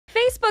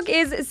Facebook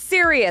is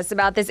serious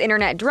about this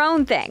internet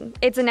drone thing.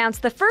 It's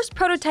announced the first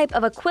prototype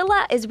of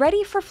Aquila is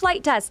ready for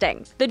flight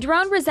testing. The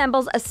drone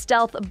resembles a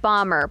stealth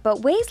bomber,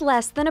 but weighs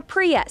less than a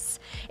Prius.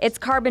 Its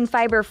carbon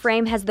fiber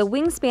frame has the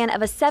wingspan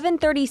of a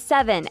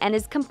 737 and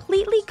is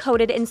completely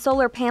coated in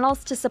solar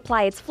panels to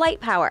supply its flight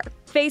power.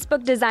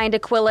 Facebook designed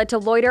Aquila to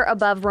loiter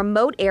above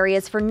remote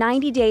areas for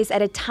 90 days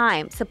at a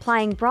time,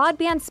 supplying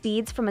broadband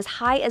speeds from as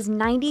high as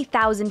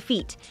 90,000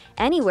 feet,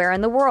 anywhere in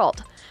the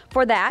world.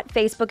 For that,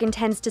 Facebook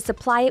intends to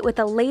supply it with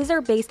a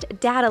laser-based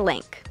data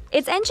link.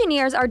 Its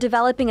engineers are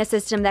developing a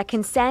system that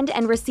can send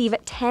and receive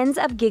tens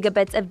of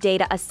gigabits of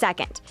data a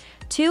second,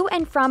 to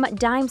and from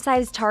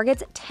dime-sized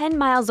targets 10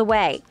 miles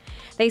away.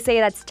 They say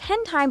that's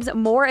 10 times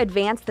more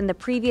advanced than the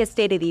previous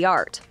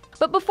state-of-the-art.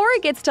 But before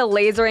it gets to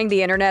lasering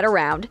the internet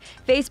around,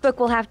 Facebook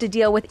will have to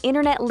deal with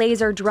internet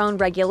laser drone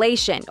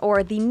regulation,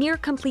 or the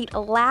near-complete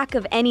lack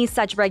of any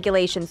such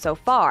regulation so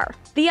far.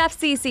 The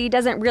FCC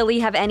doesn't really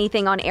have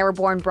anything on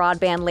airborne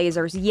broadband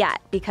lasers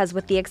yet, because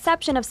with the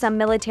exception of some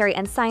military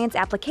and science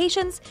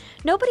applications,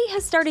 nobody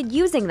has started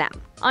using them.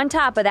 On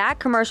top of that,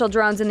 commercial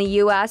drones in the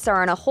US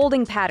are in a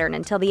holding pattern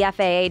until the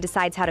FAA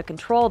decides how to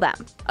control them.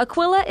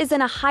 Aquila is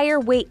in a higher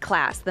weight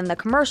class than the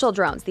commercial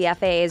drones the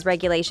FAA's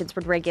regulations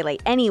would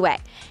regulate anyway,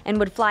 and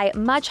would fly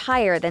much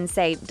higher than,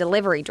 say,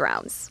 delivery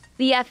drones.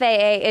 The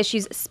FAA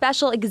issues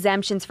special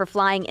exemptions for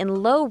flying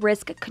in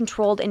low-risk,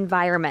 controlled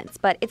environments,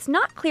 but it's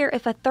not clear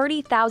if a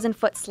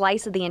 30,000-foot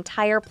slice of the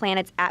entire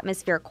planet's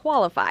atmosphere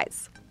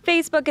qualifies.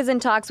 Facebook is in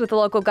talks with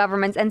local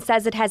governments and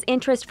says it has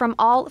interest from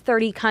all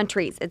 30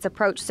 countries it's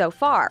approached so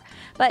far,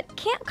 but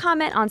can't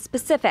comment on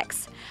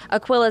specifics.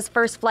 Aquila's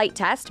first flight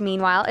test,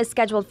 meanwhile, is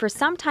scheduled for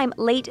sometime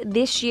late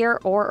this year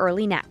or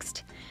early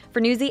next. For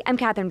Newsy, I'm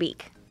Catherine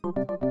Beek.